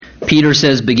Peter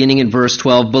says, beginning in verse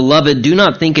 12, "Beloved, do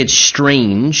not think it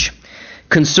strange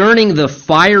concerning the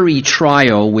fiery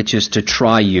trial which is to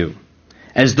try you,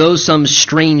 as though some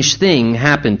strange thing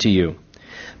happened to you.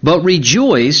 But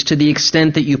rejoice to the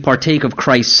extent that you partake of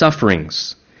Christ's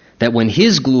sufferings, that when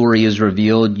his glory is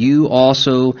revealed, you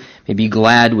also may be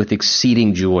glad with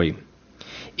exceeding joy.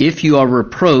 If you are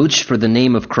reproached for the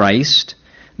name of Christ,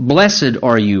 blessed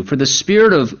are you, for the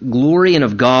Spirit of glory and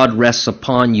of God rests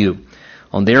upon you.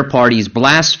 On their part he is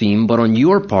blasphemed, but on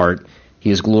your part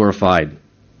he is glorified.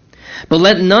 But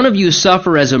let none of you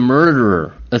suffer as a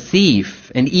murderer, a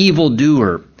thief, an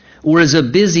evildoer, or as a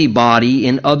busybody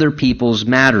in other people's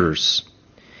matters.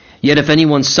 Yet if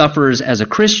anyone suffers as a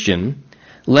Christian,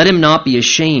 let him not be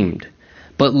ashamed,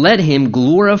 but let him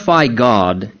glorify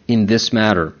God in this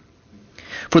matter.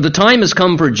 For the time has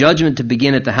come for judgment to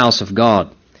begin at the house of God.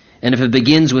 And if it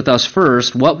begins with us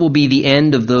first, what will be the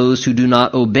end of those who do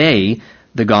not obey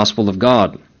the gospel of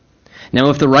God? Now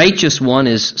if the righteous one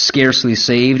is scarcely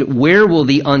saved, where will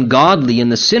the ungodly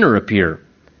and the sinner appear?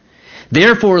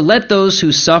 Therefore let those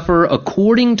who suffer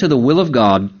according to the will of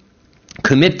God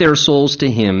commit their souls to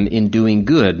him in doing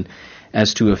good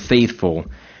as to a faithful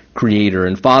Creator."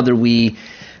 And Father, we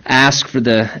ask for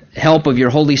the help of your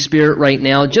Holy Spirit right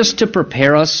now just to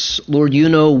prepare us. Lord, you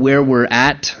know where we're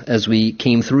at as we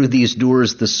came through these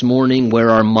doors this morning,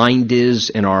 where our mind is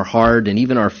and our heart and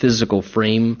even our physical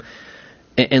frame.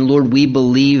 And Lord, we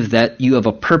believe that you have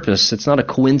a purpose. It's not a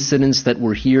coincidence that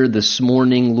we're here this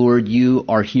morning. Lord, you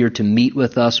are here to meet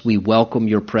with us. We welcome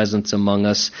your presence among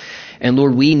us. And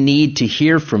Lord, we need to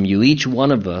hear from you, each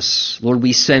one of us. Lord,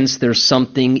 we sense there's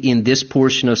something in this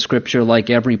portion of Scripture, like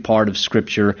every part of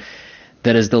Scripture,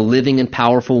 that is the living and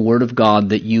powerful Word of God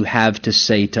that you have to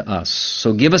say to us.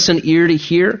 So give us an ear to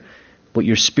hear what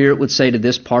your Spirit would say to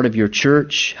this part of your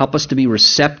church. Help us to be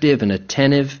receptive and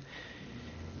attentive.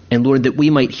 And Lord, that we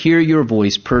might hear your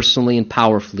voice personally and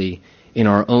powerfully in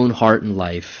our own heart and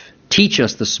life. Teach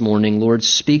us this morning, Lord.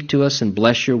 Speak to us and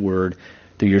bless your word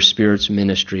through your Spirit's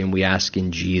ministry, and we ask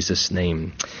in Jesus'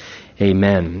 name.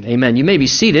 Amen. Amen. You may be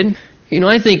seated.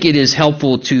 I think it is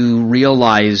helpful to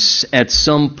realize at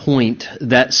some point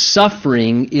that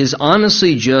suffering is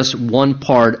honestly just one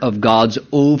part of God's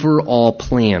overall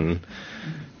plan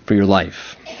for your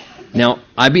life. Now,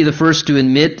 I'd be the first to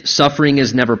admit suffering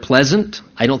is never pleasant.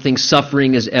 I don't think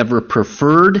suffering is ever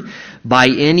preferred by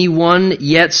anyone,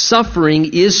 yet suffering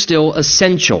is still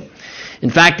essential. In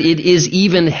fact, it is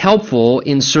even helpful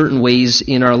in certain ways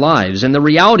in our lives. And the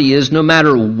reality is, no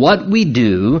matter what we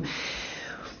do,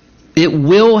 it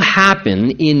will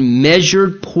happen in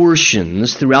measured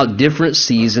portions throughout different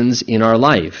seasons in our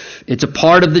life. It's a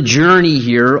part of the journey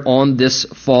here on this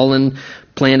fallen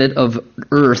planet of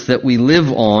earth that we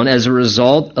live on as a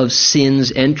result of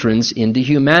sin's entrance into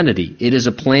humanity. It is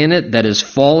a planet that is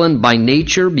fallen by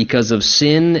nature because of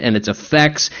sin and its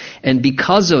effects, and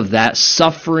because of that,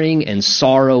 suffering and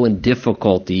sorrow and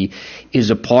difficulty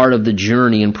is a part of the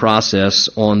journey and process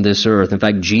on this earth. In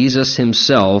fact, Jesus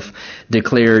himself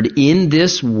declared, in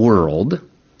this world,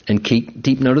 and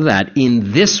keep note of that,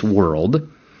 in this world,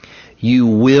 you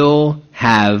will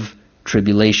have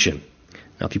tribulation.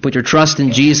 Now, if you put your trust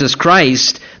in Jesus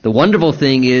Christ, the wonderful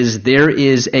thing is there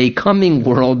is a coming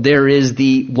world. There is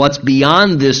what's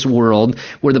beyond this world,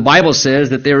 where the Bible says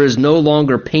that there is no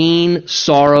longer pain,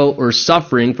 sorrow, or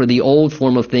suffering, for the old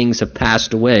form of things have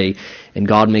passed away, and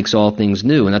God makes all things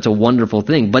new, and that's a wonderful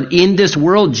thing. But in this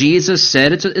world, Jesus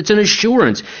said, it's an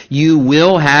assurance. You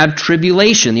will have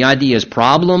tribulation. The idea is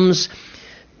problems,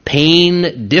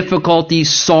 pain, difficulty,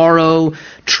 sorrow,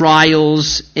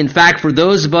 trials. In fact, for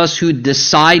those of us who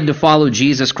decide to follow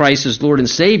Jesus Christ as Lord and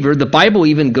Savior, the Bible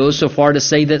even goes so far to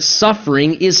say that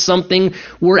suffering is something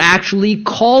we're actually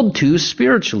called to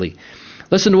spiritually.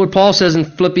 Listen to what Paul says in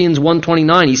Philippians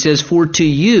 1:29. He says, "For to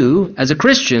you, as a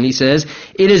Christian," he says,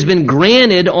 "it has been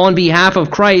granted on behalf of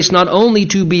Christ not only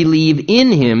to believe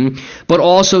in him, but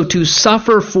also to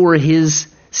suffer for his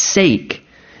sake."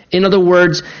 In other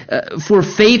words, for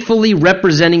faithfully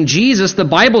representing Jesus, the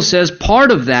Bible says part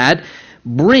of that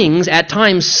brings, at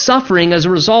times, suffering as a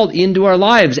result into our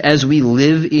lives as we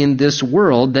live in this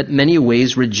world that many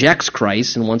ways rejects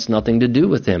Christ and wants nothing to do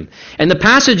with him. And the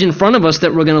passage in front of us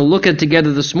that we're going to look at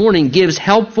together this morning gives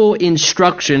helpful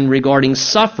instruction regarding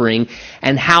suffering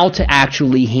and how to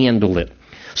actually handle it.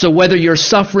 So whether you're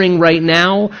suffering right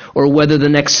now or whether the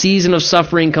next season of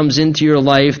suffering comes into your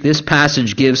life, this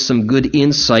passage gives some good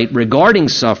insight regarding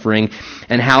suffering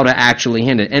and how to actually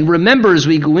handle it. And remember, as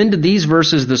we go into these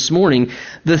verses this morning,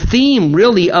 the theme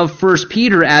really of 1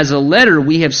 Peter as a letter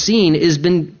we have seen has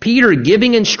been Peter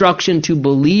giving instruction to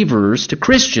believers, to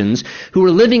Christians, who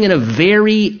are living in a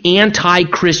very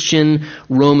anti-Christian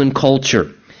Roman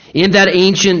culture. In that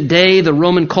ancient day, the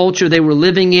Roman culture they were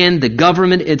living in, the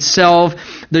government itself,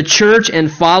 the church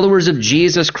and followers of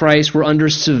Jesus Christ were under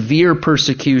severe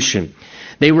persecution.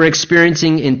 They were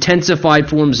experiencing intensified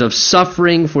forms of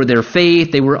suffering for their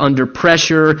faith. They were under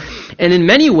pressure. And in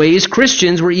many ways,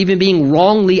 Christians were even being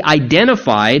wrongly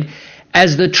identified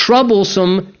as the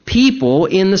troublesome people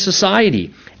in the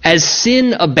society. As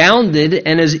sin abounded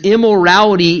and as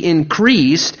immorality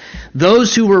increased,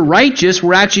 those who were righteous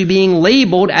were actually being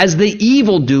labeled as the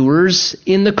evildoers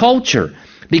in the culture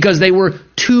because they were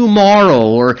too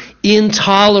moral or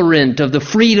intolerant of the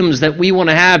freedoms that we want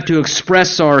to have to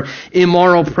express our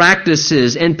immoral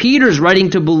practices. And Peter's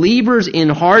writing to believers in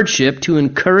hardship to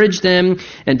encourage them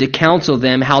and to counsel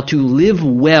them how to live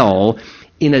well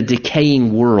in a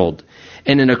decaying world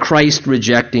and in a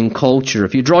Christ-rejecting culture.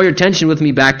 If you draw your attention with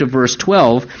me back to verse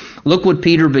 12, look what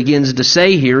Peter begins to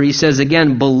say here. He says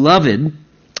again, "Beloved,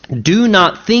 do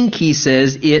not think," he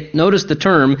says, notice the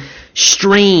term,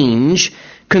 "strange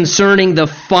concerning the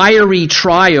fiery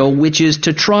trial which is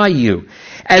to try you,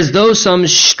 as though some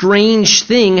strange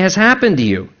thing has happened to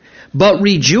you. But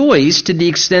rejoice to the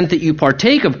extent that you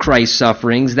partake of Christ's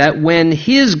sufferings, that when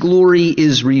his glory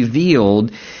is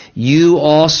revealed, you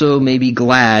also may be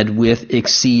glad with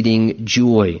exceeding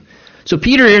joy." So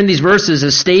Peter here in these verses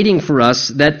is stating for us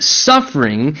that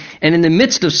suffering, and in the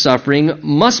midst of suffering,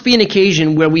 must be an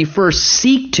occasion where we first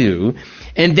seek to,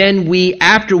 and then we,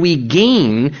 after we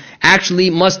gain, actually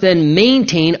must then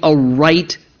maintain a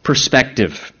right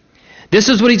perspective. This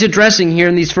is what he's addressing here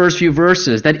in these first few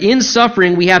verses, that in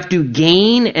suffering we have to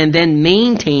gain and then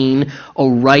maintain a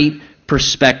right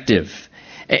perspective.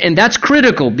 And that's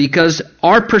critical because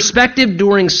our perspective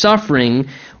during suffering,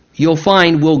 you'll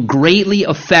find, will greatly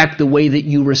affect the way that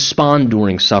you respond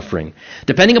during suffering.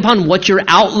 Depending upon what your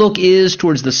outlook is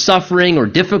towards the suffering or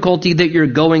difficulty that you're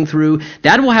going through,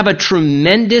 that will have a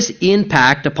tremendous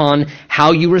impact upon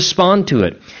how you respond to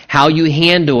it, how you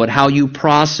handle it, how you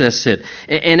process it.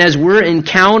 And as we're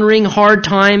encountering hard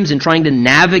times and trying to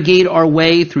navigate our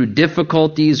way through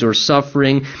difficulties or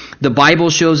suffering, the Bible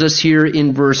shows us here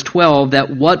in verse 12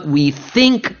 that what we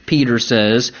think, Peter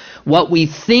says, what we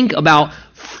think about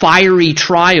fiery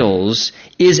trials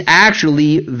is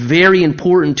actually very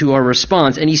important to our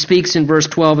response. And he speaks in verse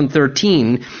 12 and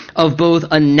 13 of both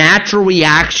a natural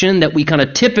reaction that we kind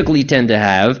of typically tend to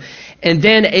have, and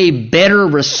then a better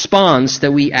response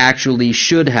that we actually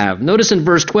should have. Notice in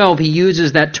verse 12 he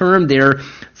uses that term there,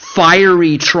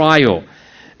 fiery trial.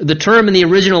 The term in the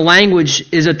original language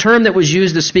is a term that was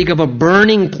used to speak of a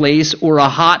burning place or a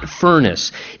hot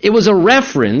furnace. It was a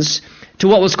reference to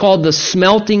what was called the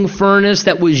smelting furnace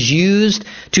that was used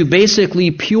to basically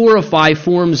purify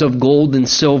forms of gold and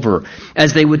silver.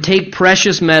 As they would take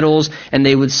precious metals and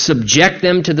they would subject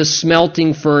them to the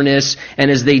smelting furnace, and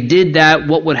as they did that,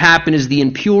 what would happen is the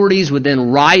impurities would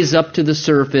then rise up to the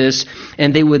surface,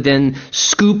 and they would then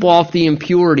scoop off the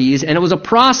impurities, and it was a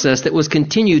process that was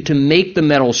continued to make the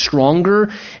metal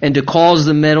stronger and to cause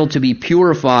the metal to be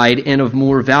purified and of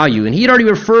more value. And he had already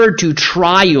referred to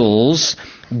trials,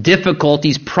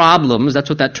 difficulties, problems, that's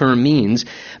what that term means,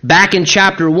 back in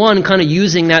chapter 1, kind of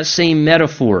using that same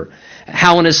metaphor.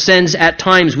 How in a sense at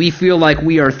times we feel like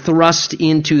we are thrust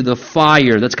into the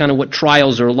fire. That's kind of what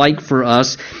trials are like for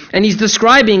us. And he's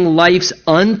describing life's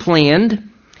unplanned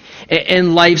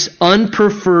and life's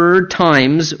unpreferred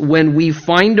times when we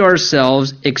find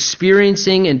ourselves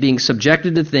experiencing and being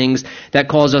subjected to things that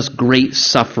cause us great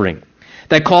suffering,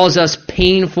 that cause us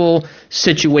painful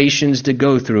situations to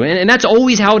go through. And that's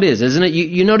always how it is, isn't it?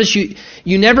 You notice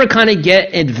you never kind of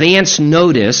get advance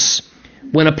notice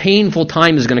when a painful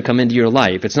time is going to come into your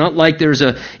life. It's not like there's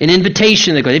an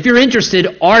invitation that goes, if you're interested,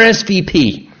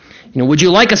 RSVP. Would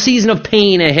you like a season of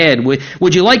pain ahead?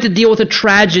 Would you like to deal with a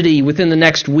tragedy within the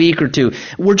next week or two?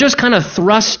 We're just kind of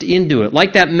thrust into it.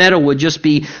 Like that metal would just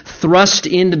be thrust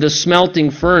into the smelting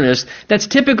furnace. That's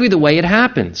typically the way it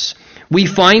happens. We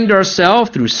find ourselves,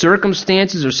 through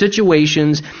circumstances or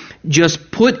situations, just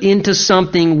put into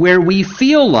something where we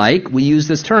feel like, we use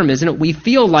this term, isn't it? We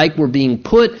feel like we're being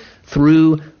put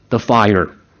through the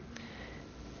fire.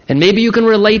 And maybe you can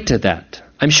relate to that.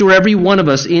 I'm sure every one of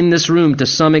us in this room, to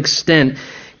some extent,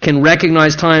 can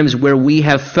recognize times where we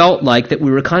have felt like that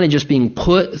we were kind of just being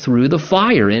put through the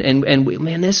fire. And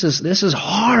man, this is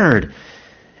hard.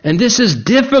 And this is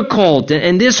difficult,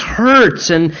 and this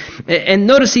hurts. And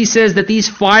notice he says that these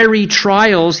fiery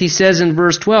trials, he says in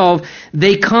verse 12,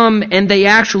 they come and they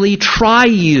actually try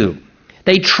you.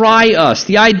 They try us.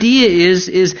 The idea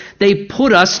is they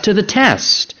put us to the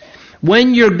test.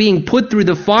 When you're being put through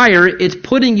the fire, it's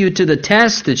putting you to the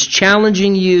test, it's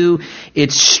challenging you,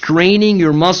 it's straining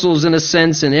your muscles in a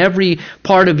sense in every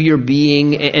part of your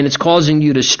being, and it's causing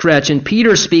you to stretch. And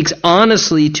Peter speaks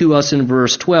honestly to us in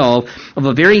verse 12 of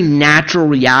a very natural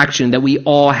reaction that we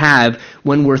all have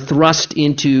when we're thrust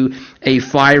into a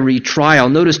fiery trial.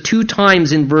 Notice 2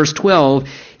 times in verse 12,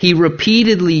 he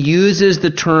repeatedly uses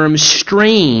the term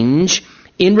strange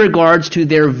in regards to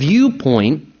their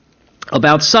viewpoint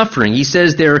about suffering. He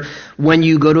says there, when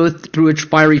you go through a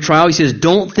fiery trial, he says,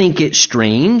 don't think it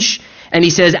strange. And he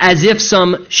says, as if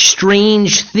some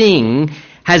strange thing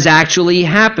has actually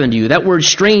happened to you. That word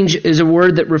strange is a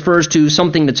word that refers to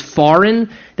something that's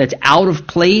foreign, that's out of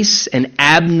place, an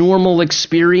abnormal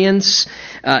experience.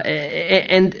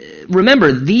 And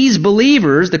remember, these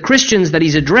believers, the Christians that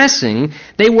he's addressing,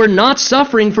 they were not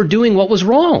suffering for doing what was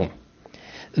wrong.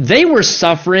 They were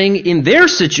suffering in their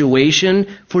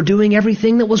situation for doing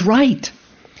everything that was right.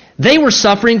 They were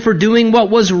suffering for doing what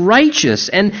was righteous.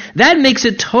 And that makes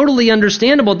it totally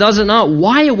understandable, does it not,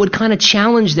 why it would kind of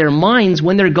challenge their minds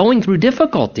when they're going through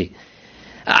difficulty.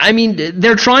 I mean,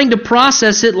 they're trying to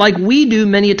process it like we do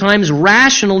many times,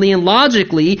 rationally and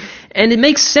logically, and it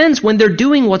makes sense when they're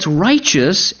doing what's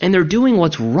righteous and they're doing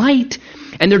what's right,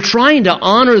 and they're trying to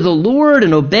honor the Lord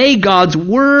and obey God's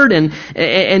word and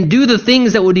do the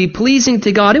things that would be pleasing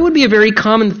to God. It would be a very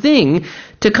common thing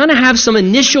to kind of have some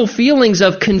initial feelings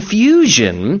of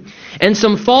confusion and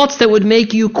some thoughts that would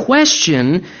make you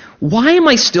question, why am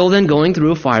I still then going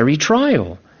through a fiery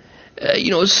trial?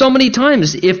 So many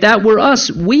times, if that were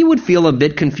us, we would feel a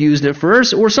bit confused at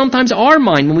first, or sometimes our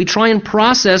mind, when we try and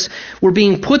process, we're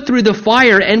being put through the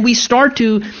fire, and we start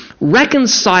to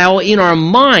reconcile in our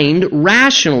mind,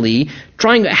 rationally,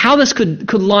 trying how this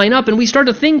could line up, and we start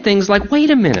to think things like,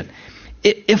 wait a minute,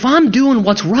 if I'm doing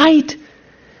what's right,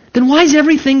 then why is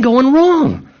everything going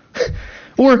wrong?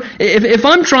 Or if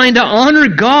I'm trying to honor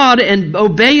God and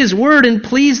obey His word and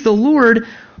please the Lord,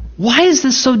 why is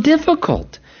this so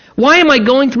difficult? Why am I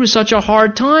going through such a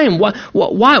hard time?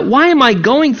 Why am I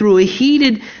going through a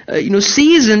heated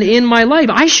season in my life?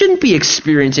 I shouldn't be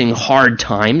experiencing hard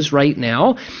times right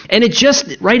now. And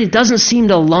it doesn't seem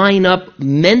to line up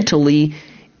mentally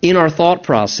in our thought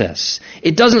process.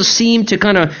 It doesn't seem to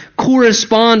kind of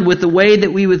correspond with the way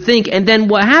that we would think. And then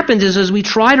what happens is, as we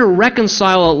try to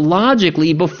reconcile it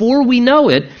logically, before we know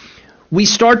it, we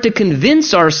start to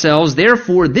convince ourselves,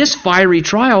 therefore, this fiery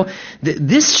trial,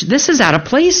 this is out of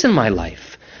place in my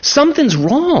life. Something's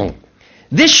wrong.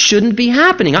 This shouldn't be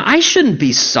happening. I shouldn't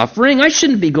be suffering. I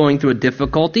shouldn't be going through a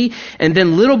difficulty. And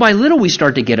then little by little, we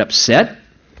start to get upset.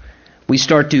 We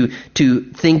start to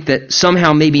think that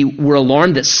somehow maybe we're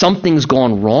alarmed that something's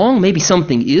gone wrong. Maybe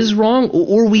something is wrong.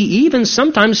 Or we even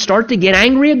sometimes start to get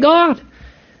angry at God.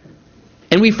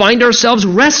 And we find ourselves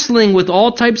wrestling with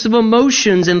all types of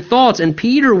emotions and thoughts. And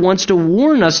Peter wants to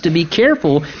warn us to be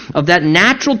careful of that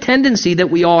natural tendency that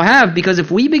we all have. Because if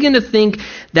we begin to think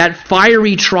that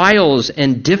fiery trials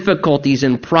and difficulties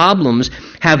and problems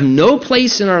have no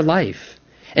place in our life,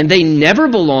 and they never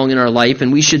belong in our life,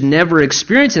 and we should never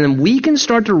experience them, we can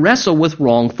start to wrestle with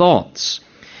wrong thoughts.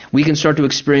 We can start to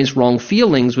experience wrong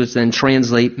feelings, which then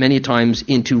translate many times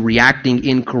into reacting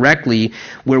incorrectly,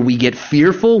 where we get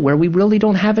fearful, where we really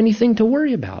don't have anything to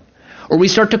worry about. Or we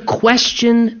start to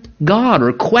question God,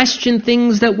 or question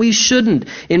things that we shouldn't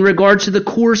in regards to the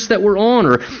course that we're on.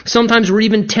 Or sometimes we're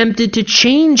even tempted to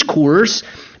change course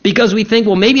because we think,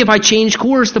 well, maybe if I change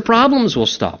course, the problems will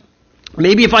stop.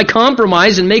 Maybe if I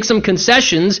compromise and make some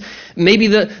concessions, maybe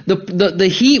the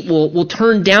heat will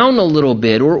turn down a little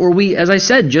bit. Or we, as I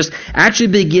said, just actually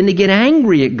begin to get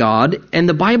angry at God. And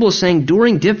the Bible is saying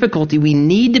during difficulty, we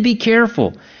need to be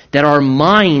careful that our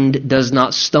mind does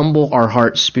not stumble our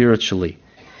heart spiritually.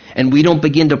 And we don't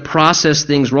begin to process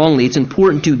things wrongly. It's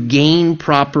important to gain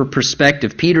proper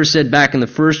perspective. Peter said back in the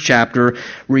first chapter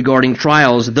regarding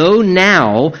trials, though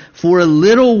now, for a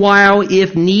little while,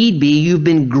 if need be, you've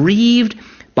been grieved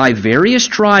by various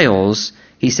trials,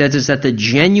 he says, is that the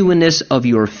genuineness of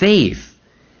your faith,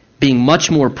 being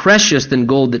much more precious than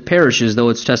gold that perishes, though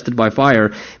it's tested by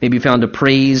fire, may be found to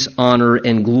praise, honor,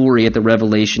 and glory at the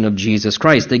revelation of Jesus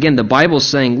Christ. Again, the Bible's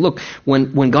saying, look,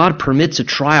 when God permits a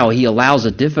trial, He allows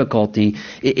a difficulty.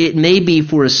 It may be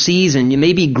for a season, it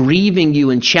may be grieving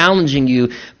you and challenging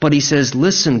you, but He says,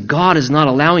 listen, God is not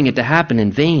allowing it to happen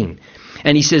in vain.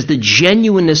 And He says the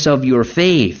genuineness of your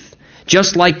faith,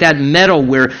 just like that metal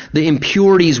where the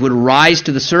impurities would rise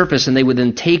to the surface and they would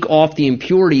then take off the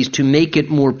impurities to make it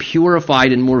more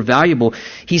purified and more valuable.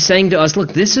 He's saying to us,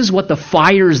 look, this is what the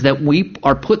fires that we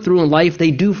are put through in life,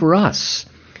 they do for us.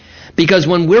 Because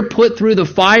when we're put through the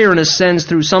fire, in a sense,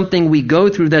 through something we go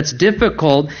through that's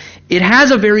difficult, it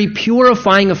has a very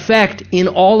purifying effect in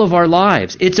all of our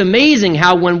lives. It's amazing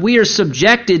how when we are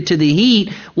subjected to the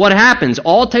heat, what happens?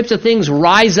 All types of things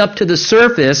rise up to the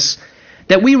surface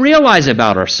that we realize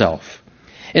about ourselves.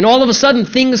 And all of a sudden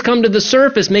things come to the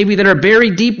surface, maybe that are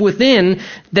buried deep within,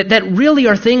 that really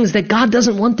are things that God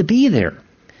doesn't want to be there.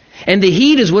 And the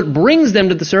heat is what brings them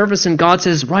to the surface, and God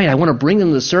says, right, I want to bring them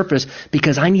to the surface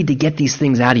because I need to get these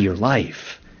things out of your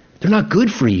life. They're not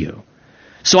good for you.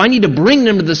 So I need to bring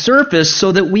them to the surface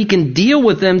so that we can deal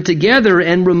with them together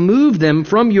and remove them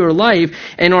from your life.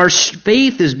 And our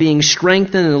faith is being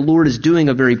strengthened, and the Lord is doing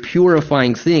a very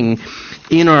purifying thing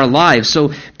in our lives.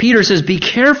 So Peter says, be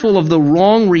careful of the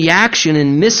wrong reaction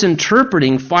in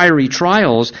misinterpreting fiery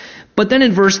trials. But then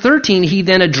in verse 13, he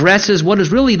then addresses what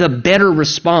is really the better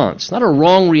response. Not a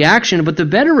wrong reaction, but the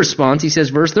better response, he says,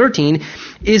 verse 13,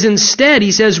 is instead,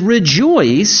 he says,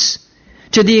 rejoice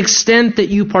to the extent that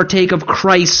you partake of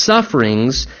Christ's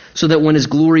sufferings, so that when His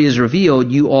glory is revealed,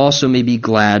 you also may be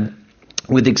glad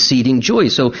with exceeding joy.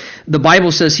 So the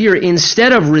Bible says here,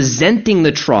 instead of resenting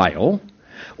the trial,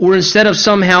 or instead of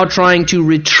somehow trying to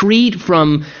retreat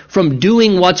from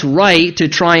doing what's right to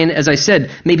try and, as I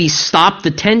said, maybe stop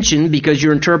the tension because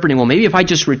you're interpreting, well, maybe if I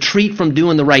just retreat from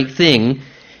doing the right thing,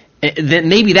 that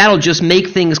maybe that'll just make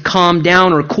things calm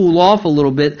down or cool off a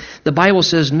little bit. The Bible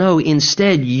says, no,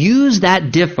 instead, use that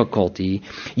difficulty,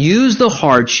 use the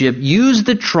hardship, use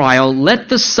the trial, let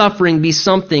the suffering be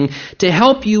something to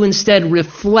help you instead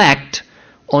reflect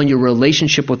on your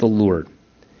relationship with the Lord.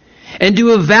 And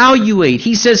to evaluate,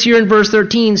 he says here in verse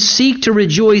 13, seek to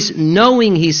rejoice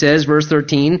knowing, he says, verse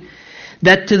 13,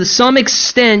 that to some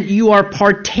extent you are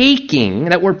partaking.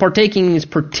 That word partaking means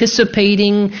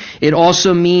participating. It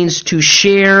also means to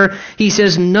share. He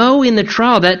says, know in the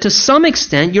trial that to some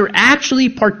extent you're actually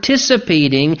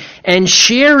participating and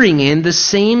sharing in the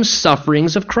same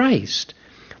sufferings of Christ.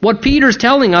 What Peter's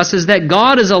telling us is that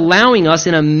God is allowing us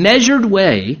in a measured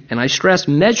way, and I stress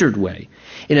measured way,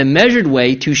 in a measured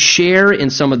way to share in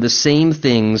some of the same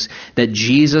things that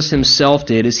Jesus Himself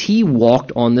did as He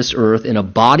walked on this earth in a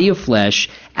body of flesh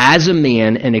as a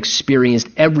man and experienced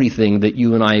everything that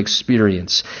you and I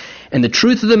experience. And the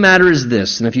truth of the matter is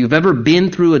this, and if you've ever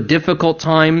been through a difficult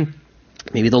time,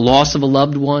 maybe the loss of a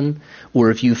loved one, or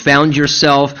if you found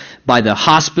yourself by the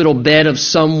hospital bed of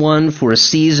someone for a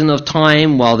season of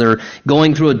time while they're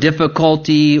going through a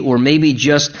difficulty, or maybe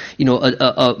just,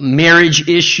 a marriage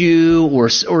issue, or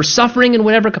suffering in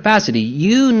whatever capacity,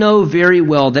 you know very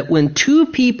well that when two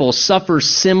people suffer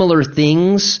similar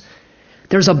things,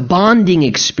 there's a bonding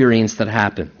experience that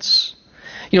happens.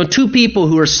 Two people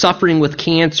who are suffering with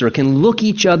cancer can look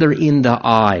each other in the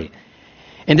eye.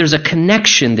 And there's a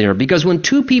connection there, because when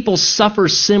two people suffer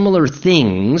similar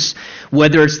things,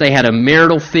 whether it's they had a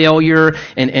marital failure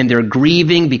and they're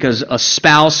grieving because a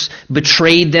spouse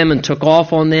betrayed them and took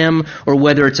off on them, or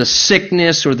whether it's a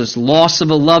sickness or this loss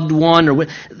of a loved one, or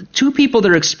two people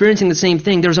that are experiencing the same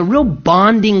thing, there's a real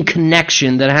bonding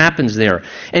connection that happens there.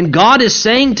 And God is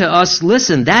saying to us,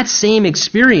 listen, that same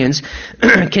experience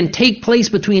can take place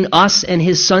between us and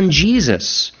His Son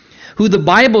Jesus, who the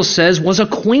Bible says was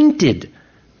acquainted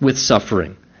with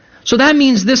suffering. So that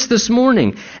means this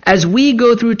morning, as we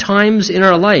go through times in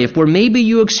our life where maybe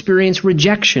you experience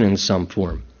rejection in some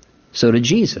form, so did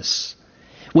Jesus.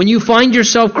 When you find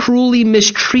yourself cruelly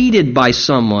mistreated by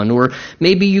someone, or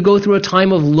maybe you go through a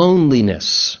time of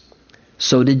loneliness,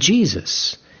 so did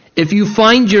Jesus. If you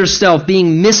find yourself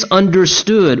being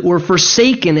misunderstood or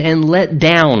forsaken and let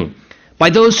down by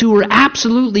those who were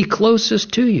absolutely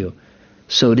closest to you,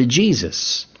 so did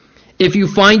Jesus. If you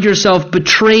find yourself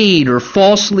betrayed or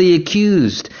falsely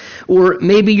accused, or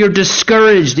maybe you're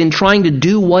discouraged in trying to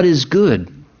do what is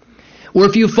good, or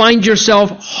if you find yourself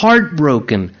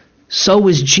heartbroken, so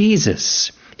was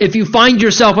Jesus. If you find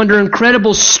yourself under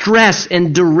incredible stress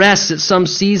and duress at some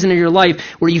season of your life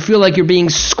where you feel like you're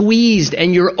being squeezed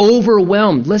and you're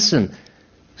overwhelmed, listen,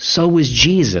 so was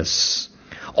Jesus.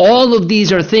 All of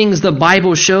these are things the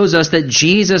Bible shows us that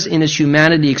Jesus in his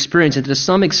humanity experienced. And to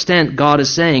some extent, God is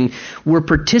saying we're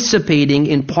participating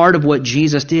in part of what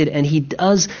Jesus did. And he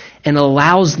does and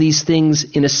allows these things,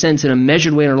 in a sense, in a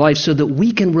measured way in our life so that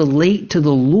we can relate to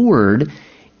the Lord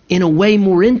in a way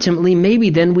more intimately maybe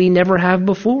than we never have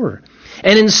before.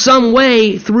 And in some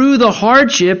way, through the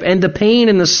hardship and the pain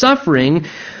and the suffering,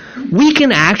 we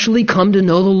can actually come to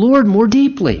know the Lord more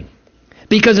deeply.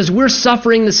 Because as we're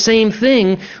suffering the same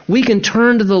thing, we can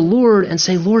turn to the Lord and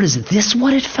say, Lord, is this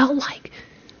what it felt like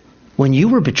when you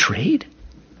were betrayed?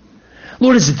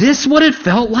 Lord, is this what it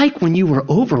felt like when you were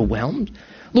overwhelmed?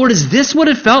 Lord, is this what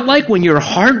it felt like when your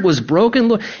heart was broken?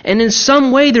 Lord, and in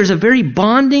some way, there's a very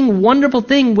bonding, wonderful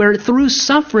thing where through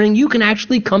suffering, you can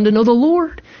actually come to know the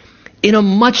Lord in a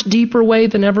much deeper way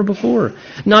than ever before.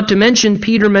 Not to mention,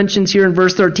 Peter mentions here in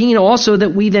verse 13 also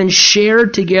that we then share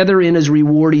together in his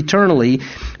reward eternally,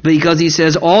 because he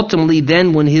says, ultimately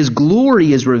then when his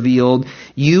glory is revealed,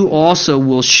 you also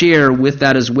will share with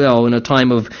that as well in a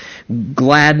time of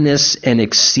gladness and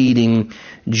exceeding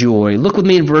joy. Look with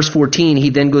me in verse 14.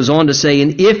 He then goes on to say,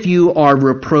 and if you are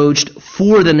reproached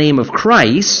for the name of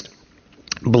Christ,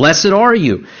 blessed are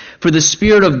you, for the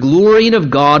Spirit of glory and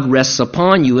of God rests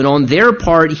upon you, and on their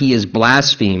part he is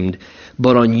blasphemed,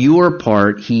 but on your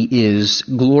part he is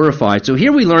glorified. So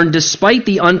here we learn, despite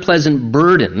the unpleasant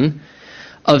burden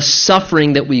of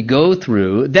suffering that we go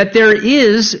through, that there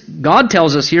is, God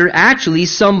tells us here, actually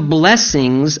some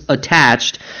blessings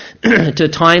attached to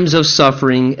times of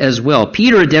suffering as well.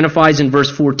 Peter identifies in verse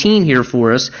 14 here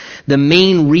for us the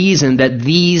main reason that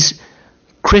these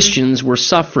Christians were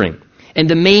suffering. And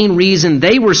the main reason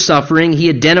they were suffering, he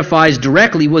identifies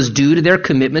directly, was due to their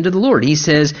commitment to the Lord. He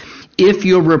says, if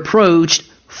you're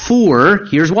reproached for,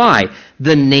 here's why,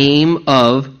 the name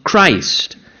of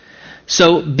Christ.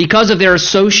 So because of their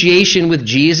association with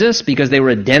Jesus, because they were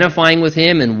identifying with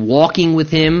him and walking with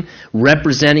him,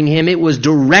 representing him, it was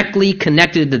directly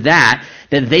connected to that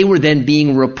they were then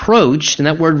being reproached. And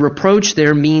that word reproach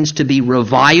there means to be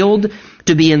reviled,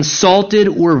 to be insulted,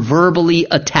 or verbally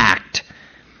attacked.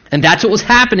 And that's what was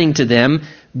happening to them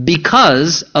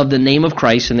because of the name of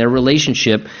Christ and their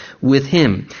relationship with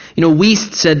him. You know,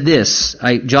 Wiest said this.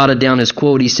 I jotted down his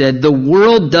quote. He said, the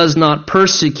world does not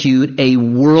persecute a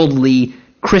worldly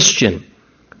Christian,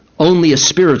 only a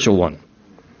spiritual one.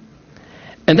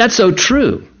 And that's so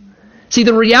true. See,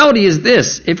 the reality is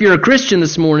this. If you're a Christian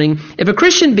this morning, if a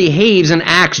Christian behaves and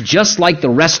acts just like the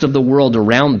rest of the world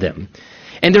around them,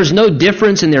 and there's no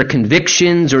difference in their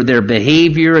convictions or their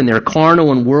behavior and their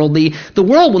carnal and worldly, the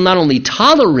world will not only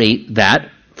tolerate that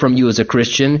from you as a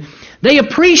Christian, they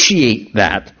appreciate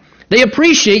that. They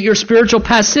appreciate your spiritual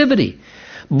passivity.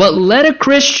 But let a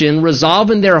Christian resolve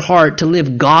in their heart to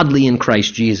live godly in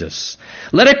Christ Jesus.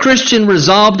 Let a Christian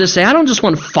resolve to say, I don't just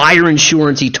want fire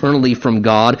insurance eternally from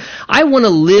God. I want to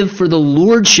live for the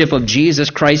lordship of Jesus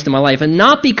Christ in my life and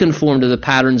not be conformed to the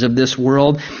patterns of this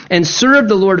world and serve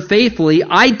the Lord faithfully.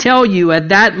 I tell you, at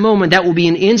that moment, that will be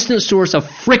an instant source of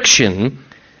friction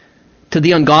to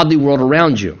the ungodly world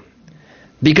around you.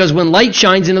 Because when light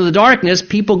shines into the darkness,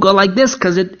 people go like this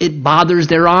because it bothers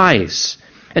their eyes.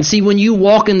 And see, when you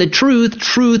walk in the truth,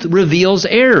 truth reveals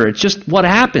error. It's just what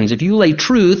happens. If you lay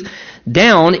truth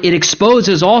down, it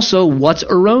exposes also what's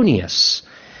erroneous.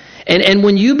 And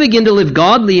when you begin to live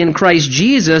godly in Christ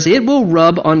Jesus, it will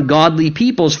rub ungodly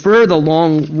people's fur the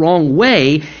wrong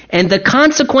way. And the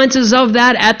consequences of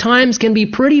that at times can be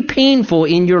pretty painful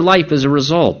in your life as a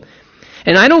result.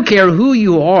 And I don't care who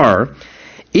you are,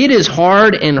 it is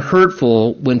hard and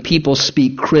hurtful when people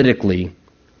speak critically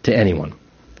to anyone.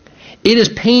 It is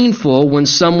painful when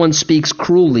someone speaks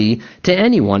cruelly to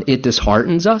anyone. It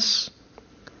disheartens us.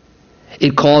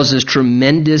 It causes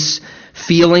tremendous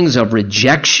feelings of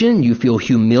rejection. You feel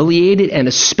humiliated, and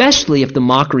especially if the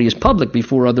mockery is public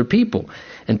before other people.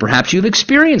 And perhaps you've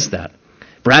experienced that.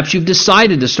 Perhaps you've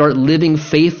decided to start living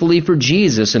faithfully for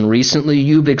Jesus, and recently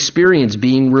you've experienced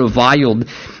being reviled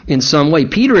in some way.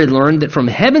 Peter had learned that from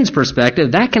heaven's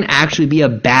perspective, that can actually be a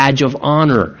badge of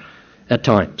honor at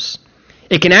times.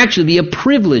 It can actually be a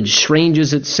privilege, strange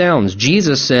as it sounds.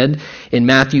 Jesus said in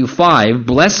Matthew 5,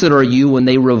 blessed are you when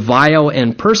they revile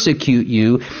and persecute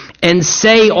you and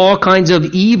say all kinds of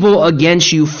evil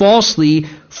against you falsely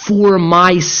for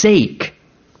my sake.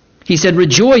 He said,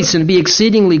 rejoice and be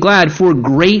exceedingly glad, for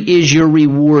great is your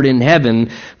reward in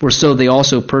heaven, for so they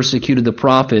also persecuted the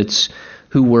prophets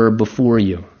who were before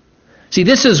you. See,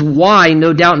 this is why,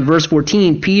 no doubt in verse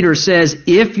 14, Peter says,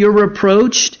 if you're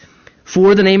reproached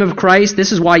for the name of Christ,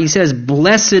 this is why he says,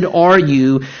 blessed are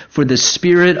you, for the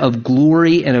Spirit of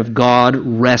glory and of God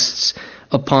rests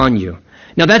upon you.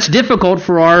 Now that's difficult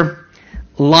for our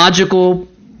logical,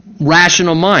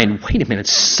 rational mind. Wait a minute,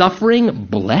 suffering,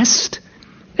 blessed?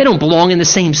 They don't belong in the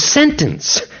same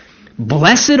sentence.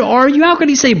 Blessed are you? How could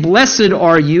he say, blessed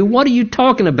are you? What are you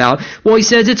talking about? Well, he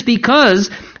says it's because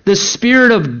the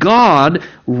Spirit of God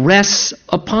rests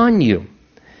upon you.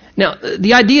 Now,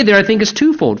 the idea there, I think, is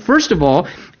twofold. First of all,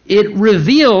 it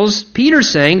reveals, Peter's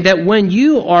saying, that when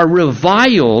you are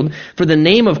reviled for the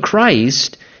name of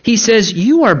Christ, he says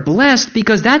you are blessed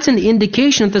because that's an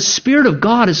indication that the Spirit of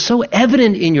God is so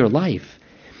evident in your life.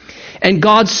 And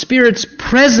God's Spirit's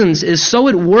presence is so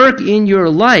at work in your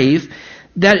life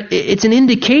that it's an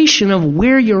indication of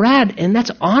where you're at, and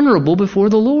that's honorable before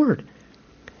the Lord.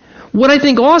 What I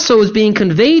think also is being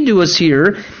conveyed to us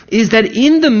here is that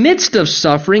in the midst of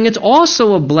suffering, it's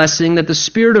also a blessing that the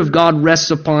Spirit of God rests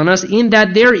upon us, in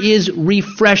that there is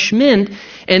refreshment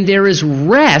and there is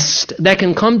rest that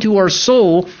can come to our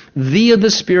soul via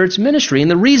the Spirit's ministry. And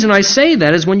the reason I say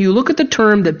that is when you look at the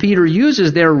term that Peter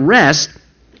uses there, rest,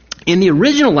 in the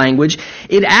original language,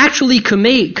 it actually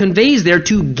conveys there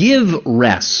to give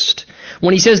rest.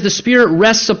 When he says the Spirit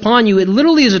rests upon you, it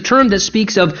literally is a term that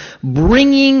speaks of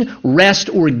bringing rest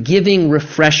or giving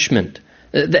refreshment.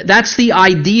 That's the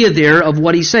idea there of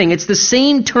what he's saying. It's the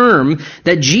same term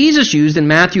that Jesus used in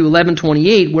Matthew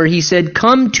 11:28, where he said,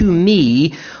 "Come to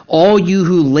me, all you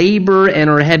who labor and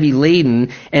are heavy laden,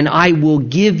 and I will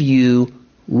give you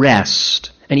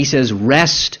rest." And he says,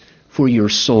 rest for your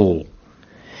soul.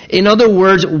 In other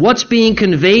words, what's being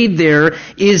conveyed there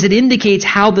is it indicates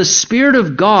how the Spirit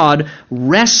of God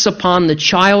rests upon the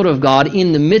child of God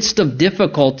in the midst of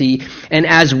difficulty, and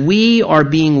as we are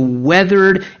being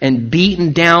weathered and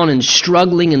beaten down and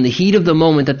struggling in the heat of the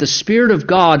moment, that the Spirit of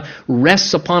God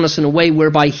rests upon us in a way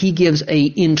whereby He gives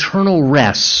an internal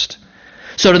rest.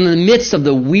 So in the midst of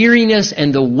the weariness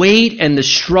and the weight and the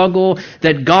struggle,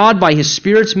 that God, by His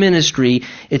Spirit's ministry,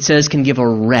 it says, can give a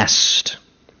rest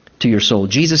to your soul.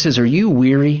 Jesus says, are you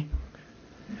weary?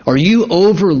 Are you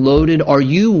overloaded? Are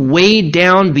you weighed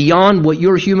down beyond what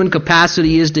your human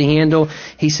capacity is to handle?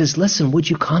 He says, listen, would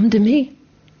you come to me?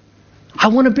 I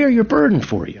want to bear your burden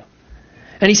for you.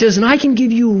 And he says, and I can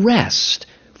give you rest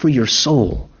for your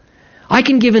soul. I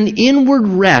can give an inward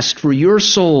rest for your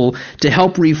soul to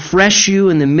help refresh you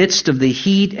in the midst of the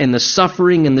heat and the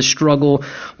suffering and the struggle.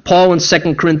 Paul in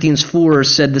 2 Corinthians 4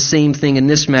 said the same thing in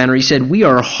this manner. He said, we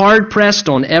are hard-pressed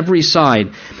on every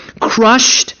side,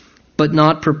 crushed but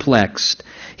not perplexed.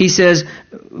 He says,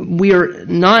 we are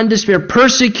not in despair,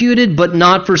 persecuted but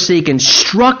not forsaken,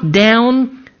 struck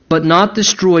down but not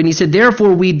destroyed. And he said,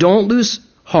 therefore we don't lose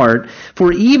heart,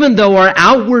 for even though our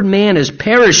outward man is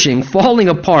perishing, falling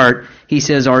apart, he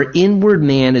says our inward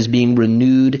man is being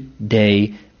renewed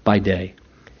day by day.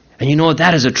 And you know what?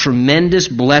 That is a tremendous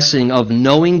blessing of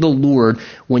knowing the Lord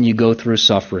when you go through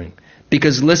suffering.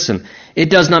 Because listen, it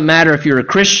does not matter if you're a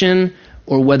Christian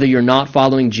or whether you're not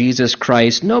following Jesus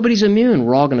Christ. Nobody's immune.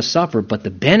 We're all going to suffer. But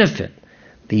the benefit,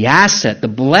 the asset, the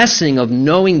blessing of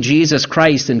knowing Jesus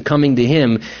Christ and coming to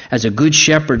Him as a good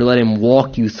shepherd to let Him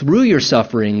walk you through your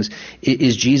sufferings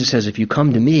is Jesus says, if you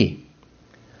come to me,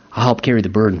 I'll help carry the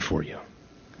burden for you.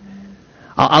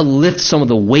 I'll lift some of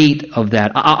the weight of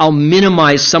that. I'll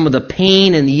minimize some of the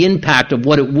pain and the impact of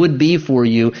what it would be for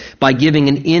you by giving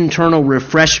an internal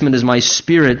refreshment as my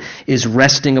Spirit is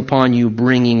resting upon you,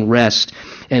 bringing rest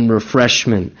and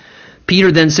refreshment.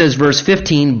 Peter then says, verse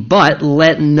 15, but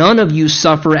let none of you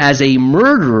suffer as a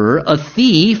murderer, a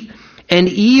thief, an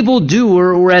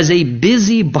evildoer, or as a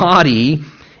busybody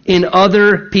in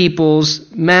other people's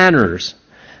matters.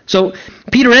 So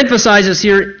Peter emphasizes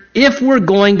here, if we're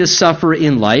going to suffer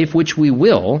in life, which we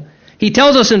will, he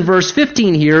tells us in verse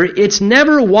 15 here, it's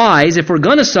never wise, if we're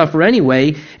going to suffer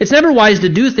anyway, it's never wise to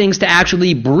do things to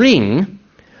actually bring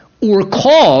or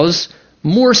cause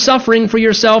more suffering for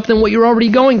yourself than what you're already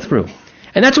going through.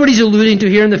 And that's what he's alluding to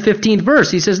here in the 15th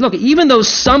verse. He says, look, even though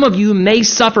some of you may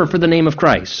suffer for the name of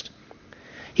Christ,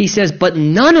 he says, but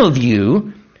none of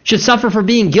you should suffer for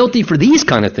being guilty for these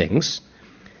kind of things.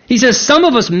 He says some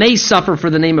of us may suffer for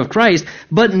the name of Christ,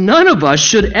 but none of us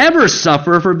should ever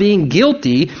suffer for being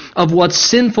guilty of what's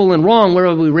sinful and wrong,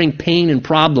 where we bring pain and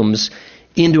problems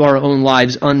into our own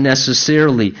lives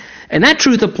unnecessarily. And that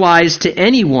truth applies to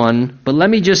anyone, but let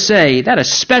me just say, that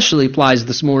especially applies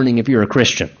this morning if you're a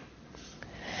Christian.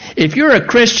 If you're a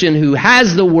Christian who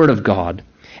has the Word of God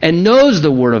and knows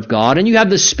the Word of God, and you have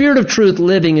the Spirit of truth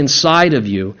living inside of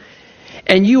you,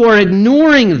 and you are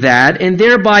ignoring that and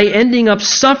thereby ending up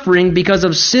suffering because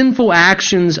of sinful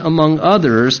actions among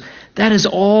others, that is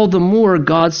all the more,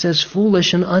 God says,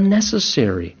 foolish and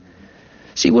unnecessary.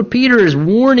 See, what Peter is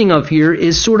warning of here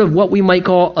is sort of what we might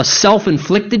call a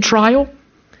self-inflicted trial.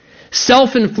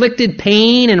 self-inflicted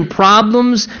pain and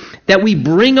problems that we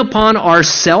bring upon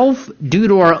ourselves due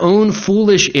to our own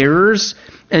foolish errors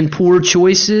and poor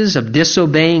choices of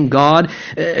disobeying God.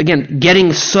 Again,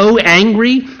 getting so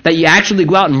angry that you actually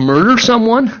go out and murder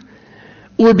someone,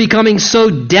 or becoming so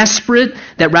desperate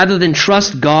that rather than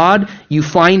trust God, you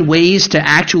find ways to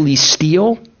actually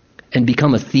steal and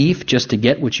become a thief just to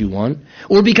get what you want,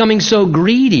 or becoming so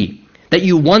greedy that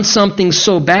you want something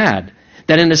so bad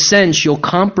that in a sense you'll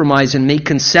compromise and make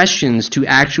concessions to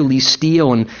actually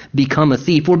steal and become a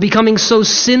thief. We're becoming so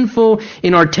sinful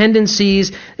in our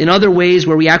tendencies in other ways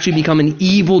where we actually become an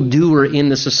evildoer in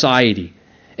the society.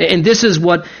 And this is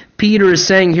what Peter is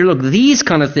saying here. Look, these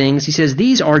kind of things, he says,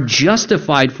 these are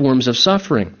justified forms of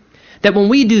suffering. That when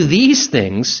we do these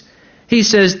things, he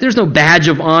says, there's no badge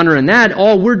of honor in that.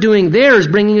 All we're doing there is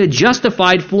bringing a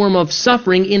justified form of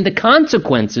suffering in the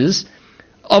consequences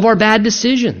of our bad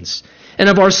decisions and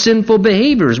of our sinful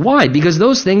behaviors. Why? Because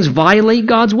those things violate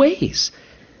God's ways.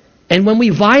 And when we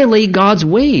violate God's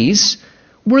ways,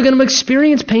 we're going to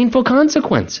experience painful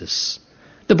consequences.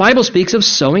 The Bible speaks of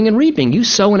sowing and reaping. You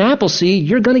sow an apple seed,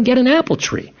 you're going to get an apple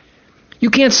tree. You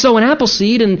can't sow an apple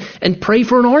seed and pray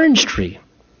for an orange tree.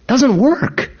 It doesn't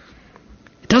work.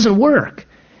 It doesn't work.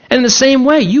 And in the same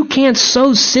way, you can't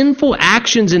sow sinful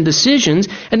actions and decisions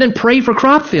and then pray for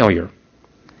crop failure.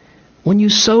 When you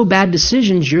sow bad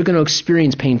decisions, you're going to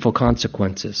experience painful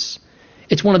consequences.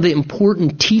 It's one of the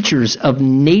important teachers of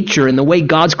nature and the way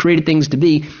God's created things to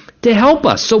be to help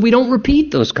us so we don't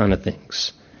repeat those kind of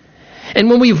things. And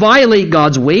when we violate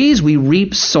God's ways, we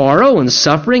reap sorrow and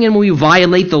suffering. And when we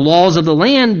violate the laws of the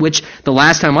land, which the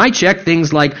last time I checked,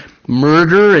 things like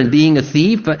murder and being a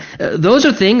thief, those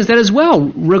are things that as well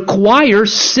require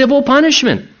civil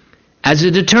punishment as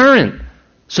a deterrent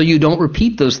so you don't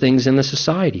repeat those things in the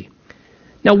society.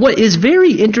 Now, what is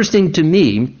very interesting to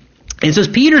me is as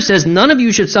Peter says, none of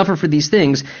you should suffer for these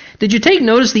things. Did you take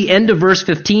notice the end of verse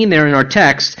 15 there in our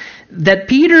text that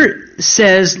Peter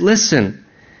says, listen,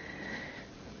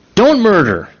 don't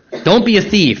murder, don't be a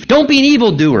thief, don't be an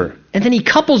evildoer. And then he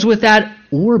couples with that,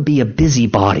 or be a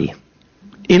busybody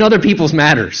in other people's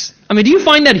matters. I mean, do you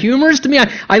find that humorous to me?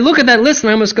 I look at that list and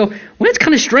I almost go, well, it's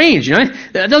kind of strange. You know?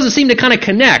 That doesn't seem to kind of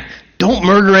connect. Don't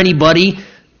murder anybody,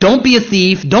 don't be a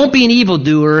thief, don't be an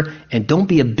evildoer, and don't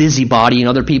be a busybody in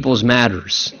other people's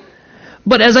matters.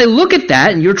 But as I look at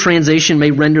that, and your translation may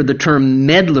render the term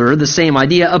meddler the same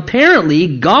idea,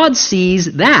 apparently God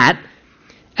sees that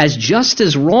as just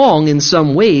as wrong in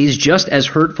some ways, just as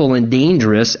hurtful and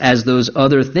dangerous as those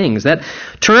other things. That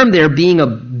term there, being a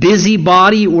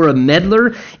busybody or a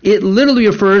meddler, it literally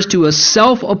refers to a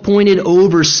self-appointed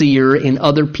overseer in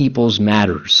other people's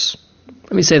matters.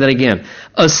 Let me say that again.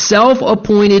 A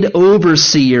self-appointed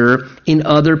overseer in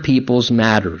other people's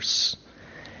matters.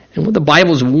 And what the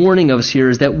Bible is warning us here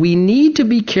is that we need to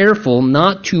be careful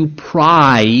not to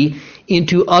pry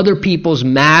into other people's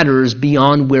matters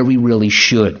beyond where we really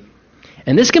should.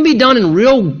 And this can be done in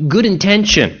real good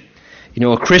intention. You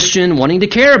know, a Christian wanting to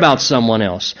care about someone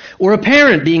else, or a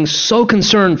parent being so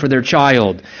concerned for their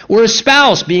child, or a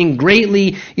spouse being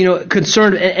greatly,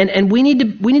 concerned. And we need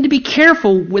to be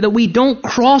careful that we don't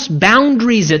cross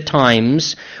boundaries at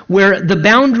times where the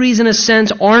boundaries, in a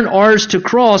sense, aren't ours to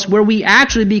cross, where we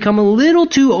actually become a little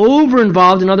too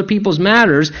over-involved in other people's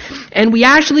matters, and we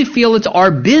actually feel it's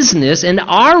our business and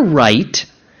our right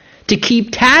to keep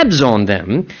tabs on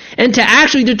them and to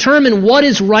actually determine what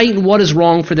is right and what is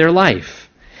wrong for their life.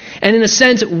 And in a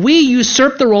sense, we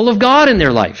usurp the role of God in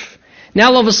their life.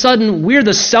 Now all of a sudden, we're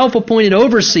the self-appointed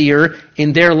overseer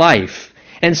in their life.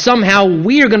 And somehow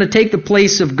we are going to take the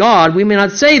place of God. We may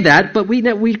not say that, but we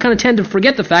kind of tend to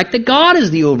forget the fact that God is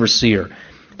the overseer,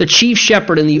 the chief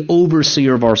shepherd and the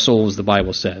overseer of our souls, the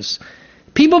Bible says.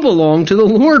 People belong to the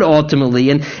Lord ultimately,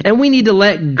 and we need to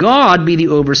let God be the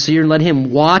overseer and let Him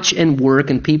watch and work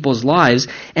in people's lives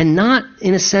and not,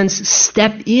 in a sense,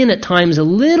 step in at times a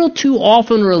little too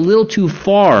often or a little too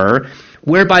far,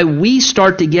 whereby we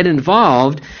start to get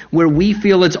involved, where we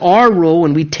feel it's our role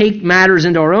and we take matters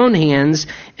into our own hands,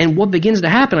 and what begins to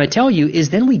happen, I tell you, is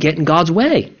then we get in God's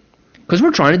way because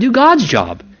we're trying to do God's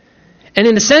job. And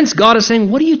in a sense, God is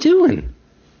saying, what are you doing?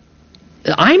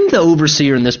 I'm the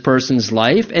overseer in this person's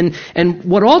life, and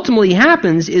what ultimately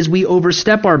happens is we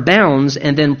overstep our bounds,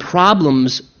 and then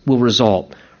problems will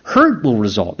result. Hurt will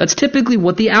result. That's typically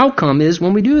what the outcome is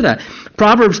when we do that.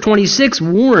 Proverbs 26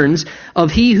 warns of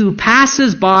he who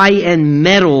passes by and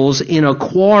meddles in a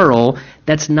quarrel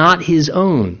that's not his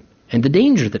own, and the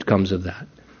danger that comes of that.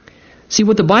 See,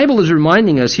 what the Bible is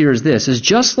reminding us here is this, is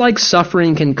just like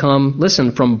suffering can come,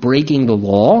 listen, from breaking the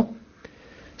law,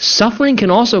 Suffering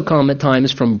can also come at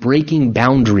times from breaking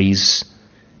boundaries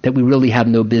that we really have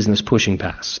no business pushing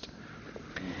past.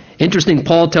 Interesting,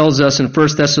 Paul tells us in 1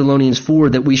 Thessalonians 4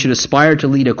 that we should aspire to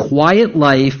lead a quiet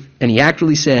life, and he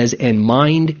actually says, and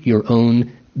mind your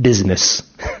own business.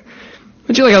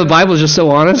 Don't you like how the Bible is just so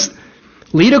honest?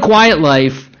 Lead a quiet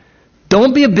life,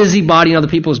 don't be a busybody in other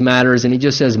people's matters, and he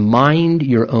just says, mind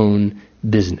your own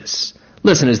business.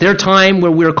 Listen, is there time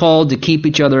where we're called to keep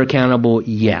each other accountable?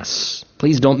 Yes.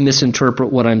 Please don't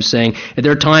misinterpret what I'm saying. Are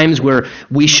there times where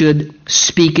we should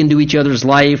speak into each other's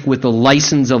life with the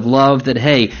license of love that,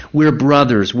 hey, we're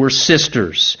brothers, we're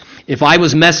sisters. If I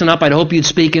was messing up, I'd hope you'd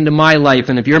speak into my life.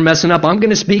 And if you're messing up, I'm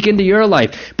going to speak into your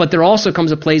life. But there also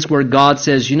comes a place where God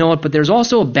says, you know what, but there's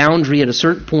also a boundary at a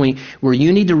certain point where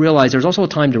you need to realize there's also a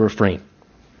time to refrain.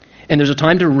 And there's a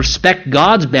time to respect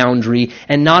God's boundary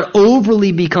and not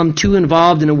overly become too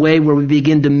involved in a way where we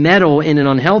begin to meddle in an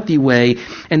unhealthy way.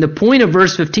 And the point of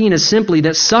verse 15 is simply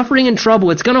that suffering and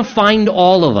trouble, it's going to find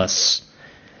all of us.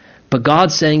 But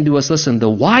God's saying to us, listen, the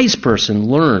wise person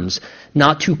learns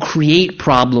not to create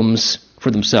problems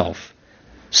for themselves.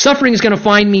 Suffering is going to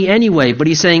find me anyway, but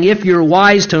he's saying if you're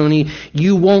wise, Tony,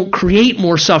 you won't create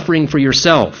more suffering for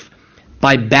yourself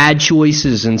by bad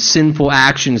choices and sinful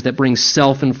actions that bring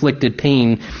self-inflicted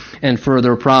pain and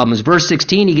further problems. Verse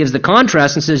 16, he gives the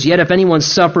contrast and says, yet if anyone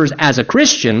suffers as a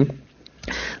Christian,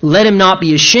 let him not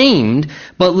be ashamed,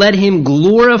 but let him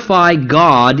glorify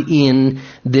God in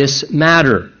this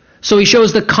matter. So he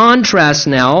shows the contrast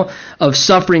now of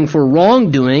suffering for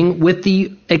wrongdoing with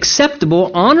the acceptable,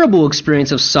 honorable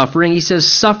experience of suffering. He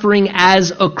says suffering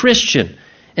as a Christian.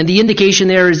 And the indication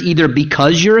there is either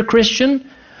because you're a Christian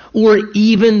or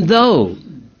even though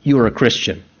you're a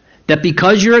Christian. That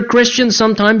because you're a Christian,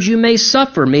 sometimes you may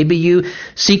suffer. Maybe you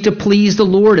seek to please the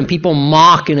Lord and people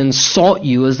mock and insult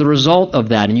you as the result of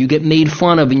that. And you get made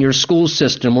fun of in your school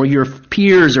system or your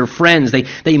peers or friends.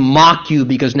 They mock you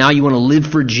because now you want to live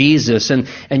for Jesus.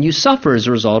 And you suffer as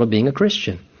a result of being a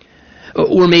Christian.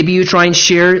 Or maybe you try and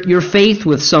share your faith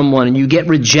with someone and you get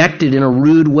rejected in a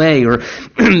rude way. Or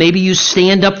maybe you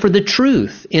stand up for the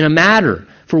truth in a matter,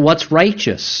 for what's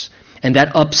righteous, and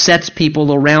that upsets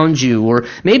people around you. Or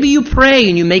maybe you pray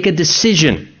and you make a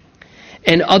decision,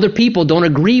 and other people don't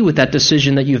agree with that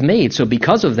decision that you've made. So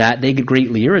because of that, they get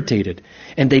greatly irritated,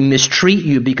 and they mistreat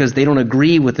you because they don't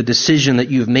agree with the decision that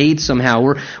you've made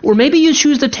somehow. Or maybe you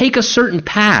choose to take a certain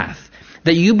path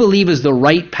that you believe is the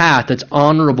right path that's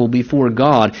honorable before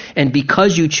God, and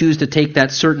because you choose to take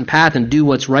that certain path and do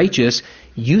what's righteous,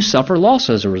 you suffer loss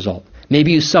as a result.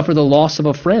 Maybe you suffer the loss of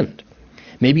a friend.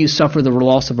 Maybe you suffer the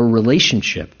loss of a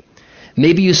relationship.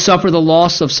 Maybe you suffer the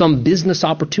loss of some business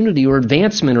opportunity or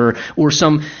advancement or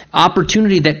some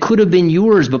opportunity that could have been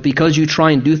yours, but because you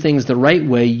try and do things the right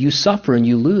way, you suffer and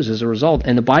you lose as a result.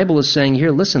 And the Bible is saying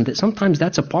here, listen, that sometimes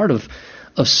that's a part of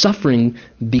suffering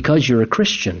because you're a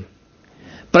Christian.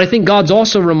 But I think God's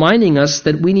also reminding us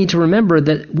that we need to remember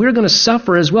that we're going to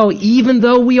suffer as well, even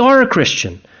though we are a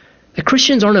Christian. The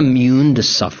Christians aren't immune to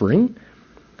suffering.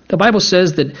 The Bible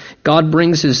says that God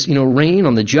brings his rain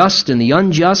on the just and the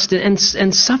unjust, and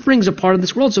suffering is a part of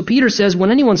this world. So Peter says when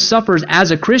anyone suffers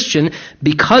as a Christian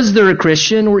because they're a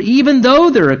Christian, or even though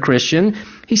they're a Christian,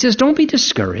 he says don't be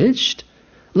discouraged.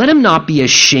 Let him not be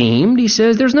ashamed. He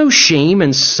says there's no shame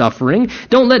in suffering.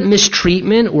 Don't let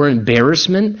mistreatment or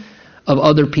embarrassment of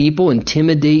other people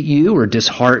intimidate you or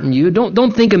dishearten you.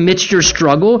 Don't think amidst your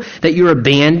struggle that you're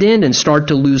abandoned and start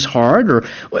to lose heart,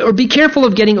 or be careful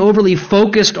of getting overly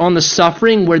focused on the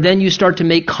suffering where then you start to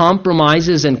make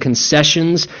compromises and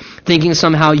concessions, thinking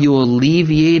somehow you'll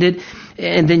alleviate it,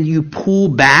 and then you pull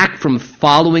back from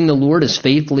following the Lord as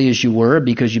faithfully as you were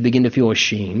because you begin to feel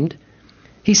ashamed.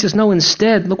 He says, no,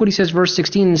 instead, look what he says, verse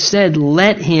 16, instead,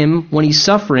 let him, when he's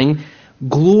suffering,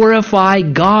 glorify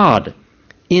God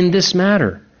in this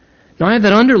matter. Now, I have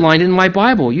that underlined in my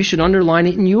Bible. You should underline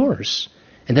it in yours.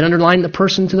 And then underline the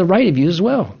person to the right of you as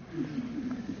well.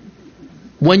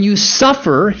 When you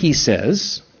suffer, he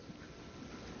says,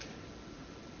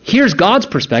 here's God's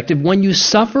perspective. When you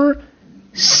suffer,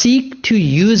 seek to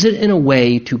use it in a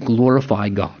way to glorify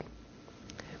God.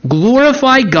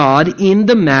 Glorify God in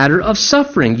the matter of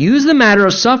suffering. Use the matter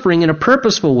of suffering in a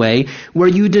purposeful way where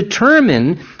you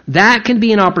determine that can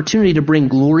be an opportunity to bring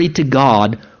glory to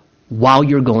God while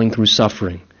you're going through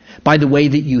suffering. By the way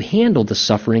that you handle the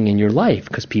suffering in your life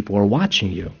because people are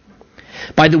watching you.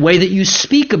 By the way that you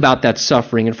speak about that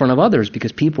suffering in front of others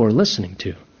because people are listening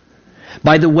to.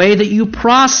 By the way that you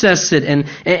process it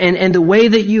and the way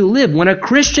that you live. When a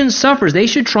Christian suffers, they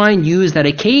should try and use that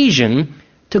occasion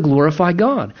to glorify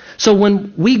God. So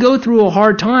when we go through a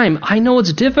hard time, I know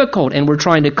it's difficult and we're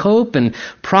trying to cope and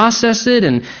process it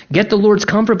and get the Lord's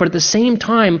comfort, but at the same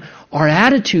time, our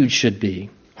attitude should be,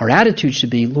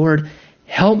 Lord,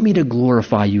 help me to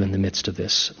glorify you in the midst of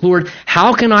this. Lord,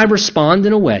 how can I respond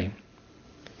in a way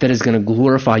that is going to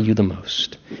glorify you the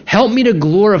most? Help me to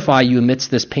glorify you amidst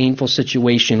this painful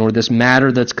situation or this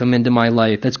matter that's come into my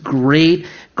life. That's great,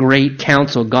 great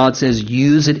counsel. God says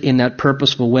use it in that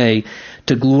purposeful way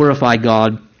to glorify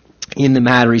God in the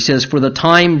matter. He says, for the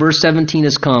time, verse 17,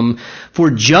 has come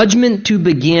for judgment to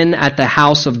begin at the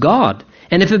house of God.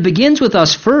 And if it begins with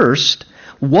us first,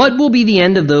 what will be the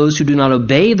end of those who do not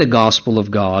obey the gospel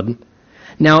of God?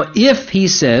 Now, if, he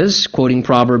says, quoting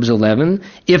Proverbs 11,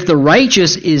 if the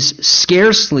righteous is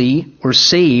scarcely or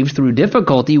saved through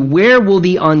difficulty, where will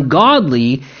the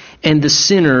ungodly and the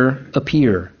sinner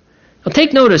appear? Now,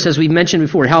 take notice, as we've mentioned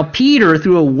before, how Peter,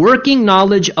 through a working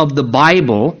knowledge of the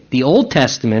Bible, the Old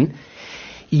Testament,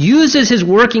 uses his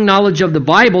working knowledge of the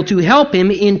Bible to help him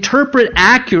interpret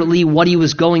accurately what he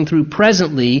was going through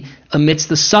presently amidst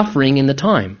the suffering in the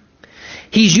time.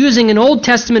 He's using an Old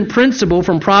Testament principle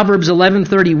from Proverbs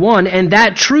 11:31, and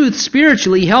that truth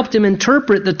spiritually helped him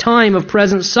interpret the time of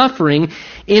present suffering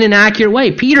in an accurate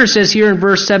way. Peter says here in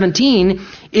verse 17,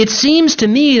 it seems to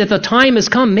me that the time has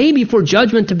come maybe for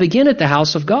judgment to begin at the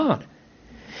house of God.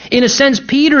 In a sense,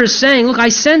 Peter is saying, look, I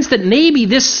sense that maybe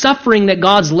this suffering that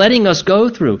God's letting us go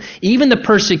through, even the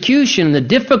persecution and the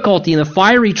difficulty and the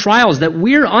fiery trials that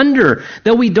we're under,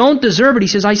 that we don't deserve it, he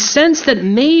says, I sense that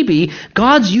maybe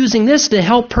God's using this to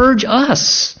help purge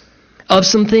us of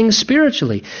some things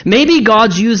spiritually. Maybe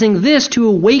God's using this to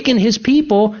awaken his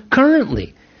people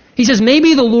currently. He says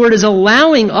maybe the Lord is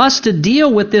allowing us to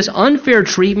deal with this unfair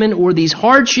treatment or these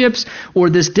hardships or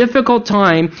this difficult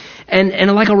time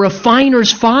and like a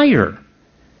refiner's fire.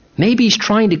 Maybe he's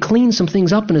trying to clean some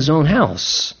things up in his own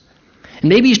house. And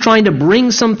maybe he's trying to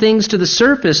bring some things to the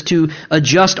surface to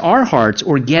adjust our hearts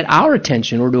or get our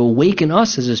attention or to awaken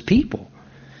us as his people.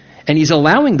 And he's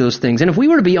allowing those things. And if we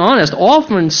were to be honest,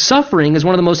 often suffering is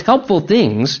one of the most helpful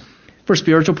things for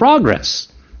spiritual progress.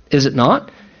 Is it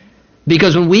not?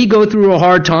 Because when we go through a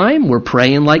hard time, we're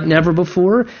praying like never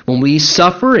before. When we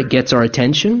suffer, it gets our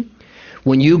attention.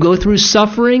 When you go through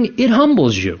suffering, it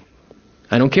humbles you.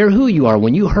 I don't care who you are.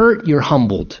 When you hurt, you're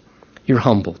humbled. You're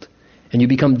humbled. And you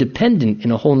become dependent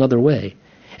in a whole other way.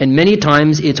 And many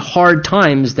times, it's hard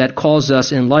times that cause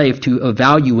us in life to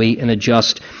evaluate and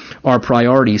adjust our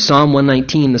priorities. Psalm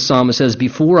 119, the psalmist says,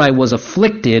 before I was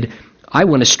afflicted, I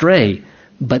went astray,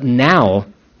 but now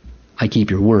I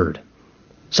keep your word.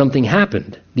 Something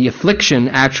happened. The affliction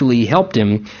actually helped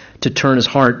him to turn his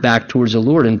heart back towards the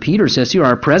Lord. And Peter says here,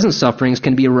 our present sufferings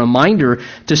can be a reminder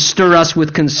to stir us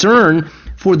with concern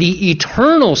for the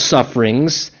eternal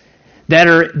sufferings that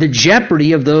are the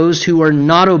jeopardy of those who are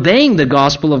not obeying the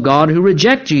gospel of God, who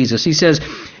reject Jesus. He says,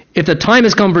 if the time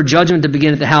has come for judgment to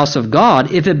begin at the house of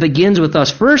God, if it begins with us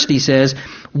first, he says,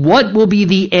 what will be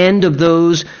the end of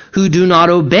those who do not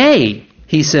obey,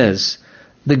 he says,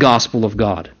 the gospel of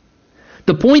God?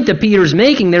 The point that Peter's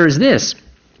making there is this.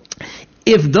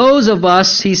 If those of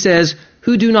us, he says,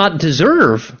 who do not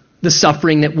deserve the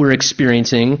suffering that we're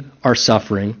experiencing are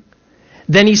suffering,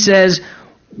 then he says,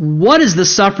 what is the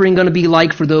suffering going to be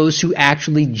like for those who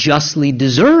actually justly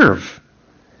deserve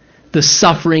the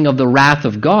suffering of the wrath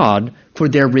of God for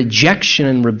their rejection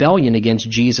and rebellion against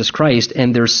Jesus Christ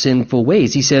and their sinful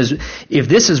ways? He says, if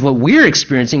this is what we're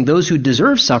experiencing, those who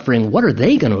deserve suffering, what are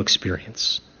they going to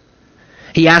experience?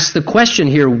 He asks the question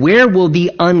here, where will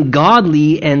the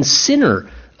ungodly and sinner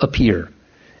appear?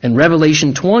 And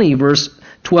Revelation 20, verse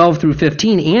 12 through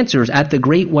 15 answers at the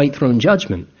great white throne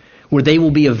judgment, where they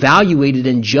will be evaluated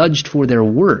and judged for their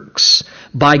works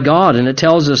by God. And it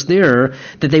tells us there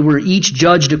that they were each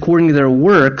judged according to their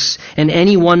works, and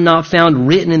anyone not found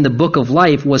written in the book of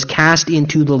life was cast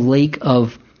into the lake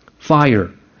of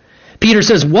fire. Peter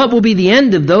says, what will be the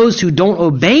end of those who don't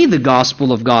obey the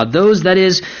gospel of God? Those, that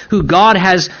is, who God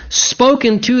has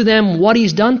spoken to them what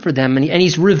he's done for them. And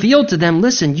he's revealed to them,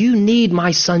 listen, you need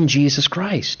my son Jesus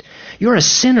Christ. You're a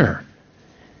sinner.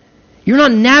 You're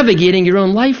not navigating your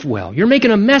own life well. You're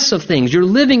making a mess of things. You're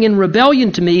living in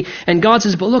rebellion to me. And God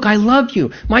says, but look, I love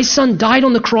you. My son died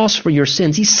on the cross for your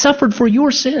sins. He suffered for your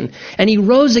sin. And he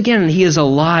rose again, and he is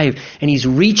alive. And he's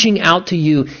reaching out to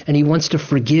you, and he wants to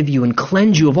forgive you and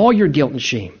cleanse you of all your guilt and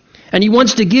shame. And he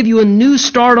wants to give you a new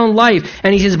start on life.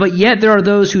 And he says, but yet there are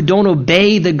those who don't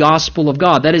obey the gospel of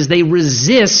God. That is, they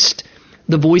resist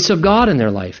the voice of God in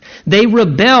their life. They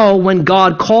rebel when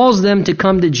God calls them to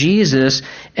come to Jesus,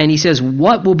 and he says,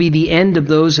 what will be the end of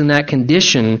those in that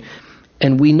condition?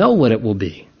 And we know what it will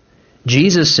be.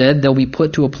 Jesus said they'll be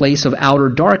put to a place of outer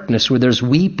darkness where there's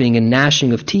weeping and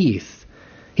gnashing of teeth.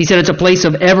 He said it's a place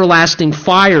of everlasting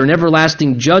fire and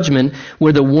everlasting judgment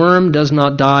where the worm does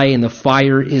not die and the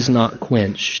fire is not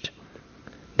quenched.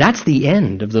 That's the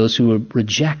end of those who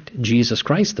reject Jesus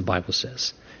Christ, the Bible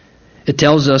says. It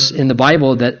tells us in the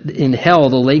Bible that in hell,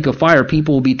 the lake of fire,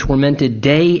 people will be tormented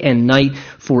day and night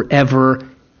forever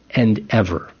and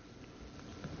ever.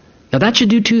 Now that should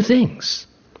do two things.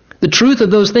 The truth of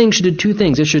those things should do two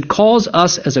things. It should cause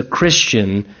us as a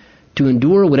Christian to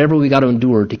endure whatever we got to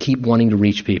endure to keep wanting to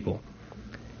reach people.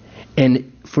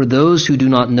 And for those who do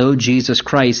not know Jesus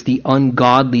Christ, the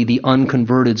ungodly, the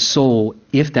unconverted soul,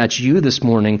 if that's you this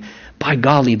morning, by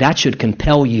golly, that should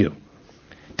compel you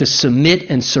to submit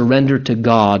and surrender to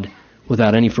God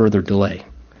without any further delay.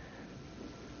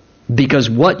 Because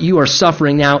what you are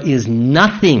suffering now is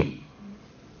nothing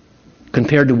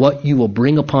compared to what you will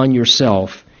bring upon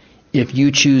yourself if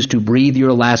you choose to breathe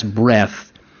your last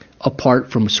breath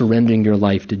apart from surrendering your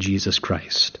life to Jesus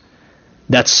Christ.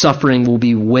 That suffering will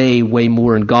be way, way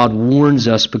more, and God warns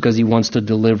us because he wants to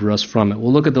deliver us from it.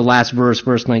 We'll look at the last verse,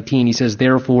 verse 19. He says,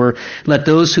 "Therefore, let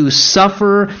those who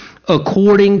suffer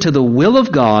according to the will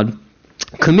of God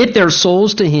commit their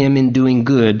souls to him in doing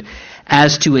good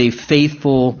as to a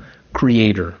faithful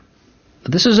Creator."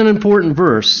 This is an important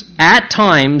verse. At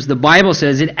times, the Bible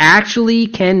says it actually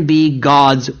can be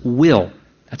God's will.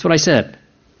 That's what I said.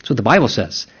 That's what the Bible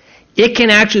says. It can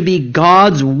actually be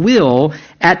God's will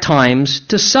at times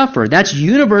to suffer. That's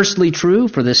universally true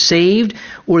for the saved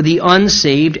or the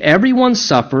unsaved. Everyone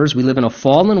suffers. We live in a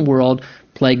fallen world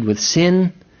plagued with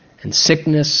sin and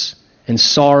sickness and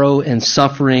sorrow and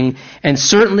suffering. And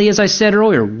certainly, as I said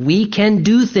earlier, we can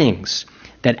do things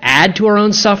that add to our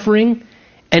own suffering,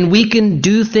 and we can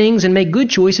do things and make good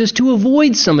choices to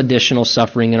avoid some additional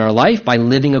suffering in our life by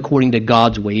living according to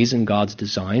God's ways and God's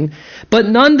design. But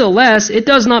nonetheless, it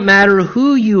does not matter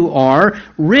who you are,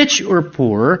 rich or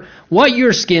poor, what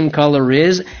your skin color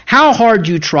is, how hard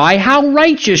you try, how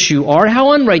righteous you are,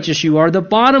 how unrighteous you are. The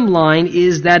bottom line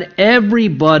is that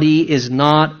everybody is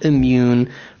not immune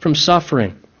from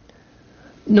suffering,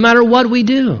 no matter what we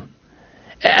do.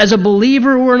 As a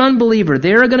believer or an unbeliever,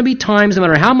 there are going to be times, no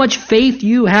matter how much faith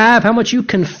you have, how much you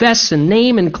confess and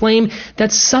name and claim,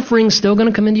 that suffering's still going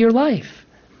to come into your life.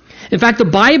 In fact, the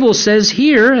Bible says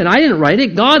here, and I didn't write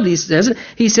it, God says it,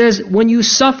 he says, when you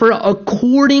suffer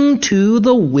according to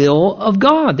the will of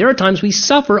God. There are times we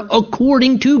suffer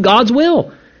according to God's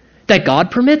will. That God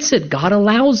permits it, God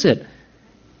allows it.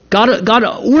 God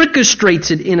orchestrates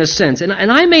it in a sense. And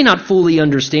I may not fully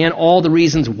understand all the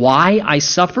reasons why I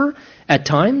suffer at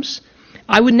times.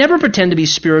 I would never pretend to be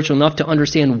spiritual enough to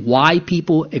understand why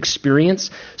people experience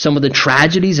some of the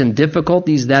tragedies and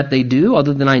difficulties that they do,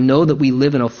 other than I know that we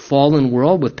live in a fallen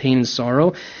world with pain and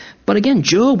sorrow. But again,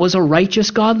 Job was a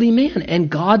righteous, godly man, and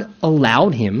God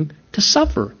allowed him to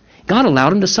suffer. God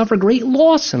allowed him to suffer great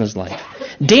loss in his life.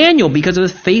 Daniel, because of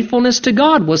his faithfulness to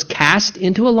God, was cast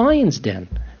into a lion's den.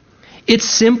 It's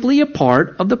simply a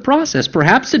part of the process.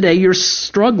 Perhaps today you're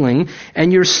struggling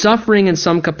and you're suffering in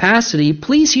some capacity.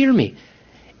 Please hear me.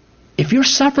 If you're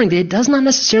suffering, it does not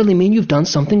necessarily mean you've done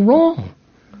something wrong.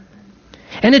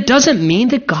 And it doesn't mean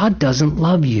that God doesn't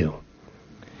love you.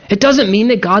 It doesn't mean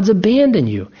that God's abandoned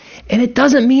you. And it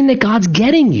doesn't mean that God's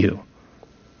getting you.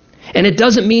 And it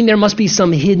doesn't mean there must be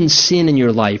some hidden sin in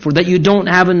your life or that you don't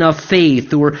have enough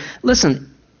faith. Or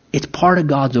listen, it's part of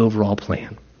God's overall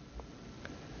plan.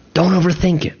 Don't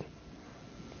overthink it.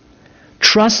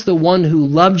 Trust the one who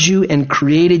loved you and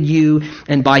created you,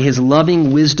 and by his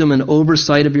loving wisdom and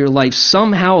oversight of your life,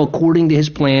 somehow according to his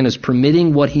plan is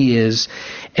permitting what he is.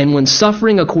 And when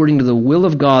suffering according to the will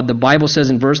of God, the Bible says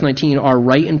in verse 19, our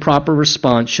right and proper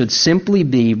response should simply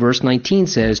be, verse 19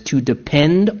 says, to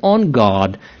depend on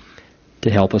God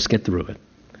to help us get through it.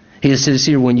 He says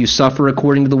here, when you suffer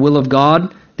according to the will of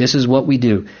God, this is what we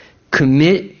do.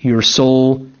 Commit your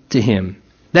soul to him.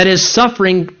 That is,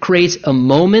 suffering creates a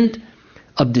moment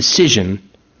of decision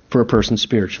for a person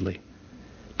spiritually.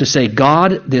 To say,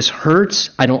 God, this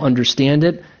hurts, I don't understand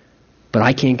it, but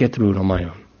I can't get through it on my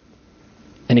own.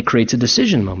 And it creates a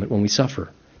decision moment when we suffer,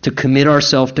 to commit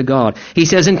ourselves to God. He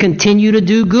says, and continue to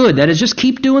do good. That is, just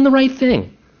keep doing the right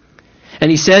thing. And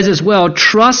he says as well,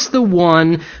 trust the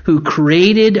one who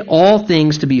created all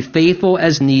things to be faithful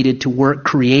as needed to work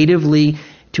creatively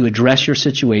to address your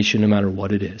situation no matter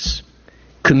what it is.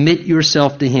 Commit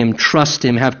yourself to him, trust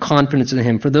him, have confidence in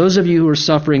him. For those of you who are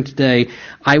suffering today,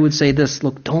 I would say this,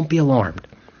 look, don't be alarmed.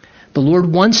 The Lord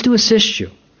wants to assist you.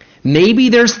 Maybe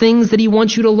there's things that he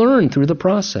wants you to learn through the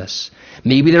process.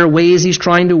 Maybe there are ways he's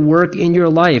trying to work in your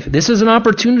life. This is an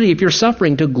opportunity, if you're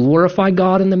suffering, to glorify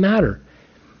God in the matter.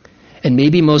 And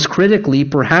maybe most critically,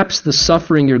 perhaps the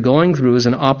suffering you're going through is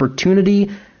an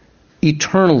opportunity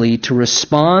eternally to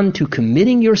respond to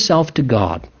committing yourself to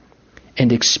God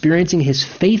and experiencing his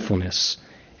faithfulness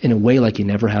in a way like you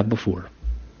never have before.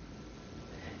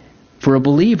 For a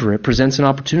believer, it presents an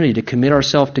opportunity to commit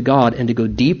ourselves to God and to go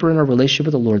deeper in our relationship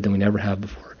with the Lord than we never have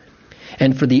before.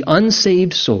 And for the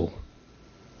unsaved soul,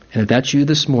 and if that's you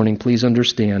this morning, please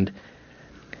understand,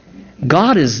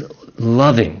 God is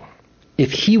loving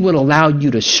if he would allow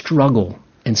you to struggle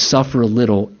and suffer a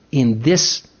little in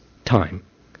this time,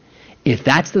 if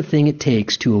that's the thing it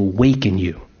takes to awaken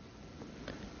you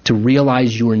to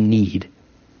realize your need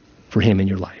for him in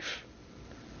your life,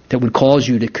 that would cause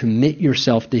you to commit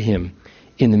yourself to him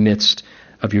in the midst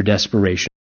of your desperation.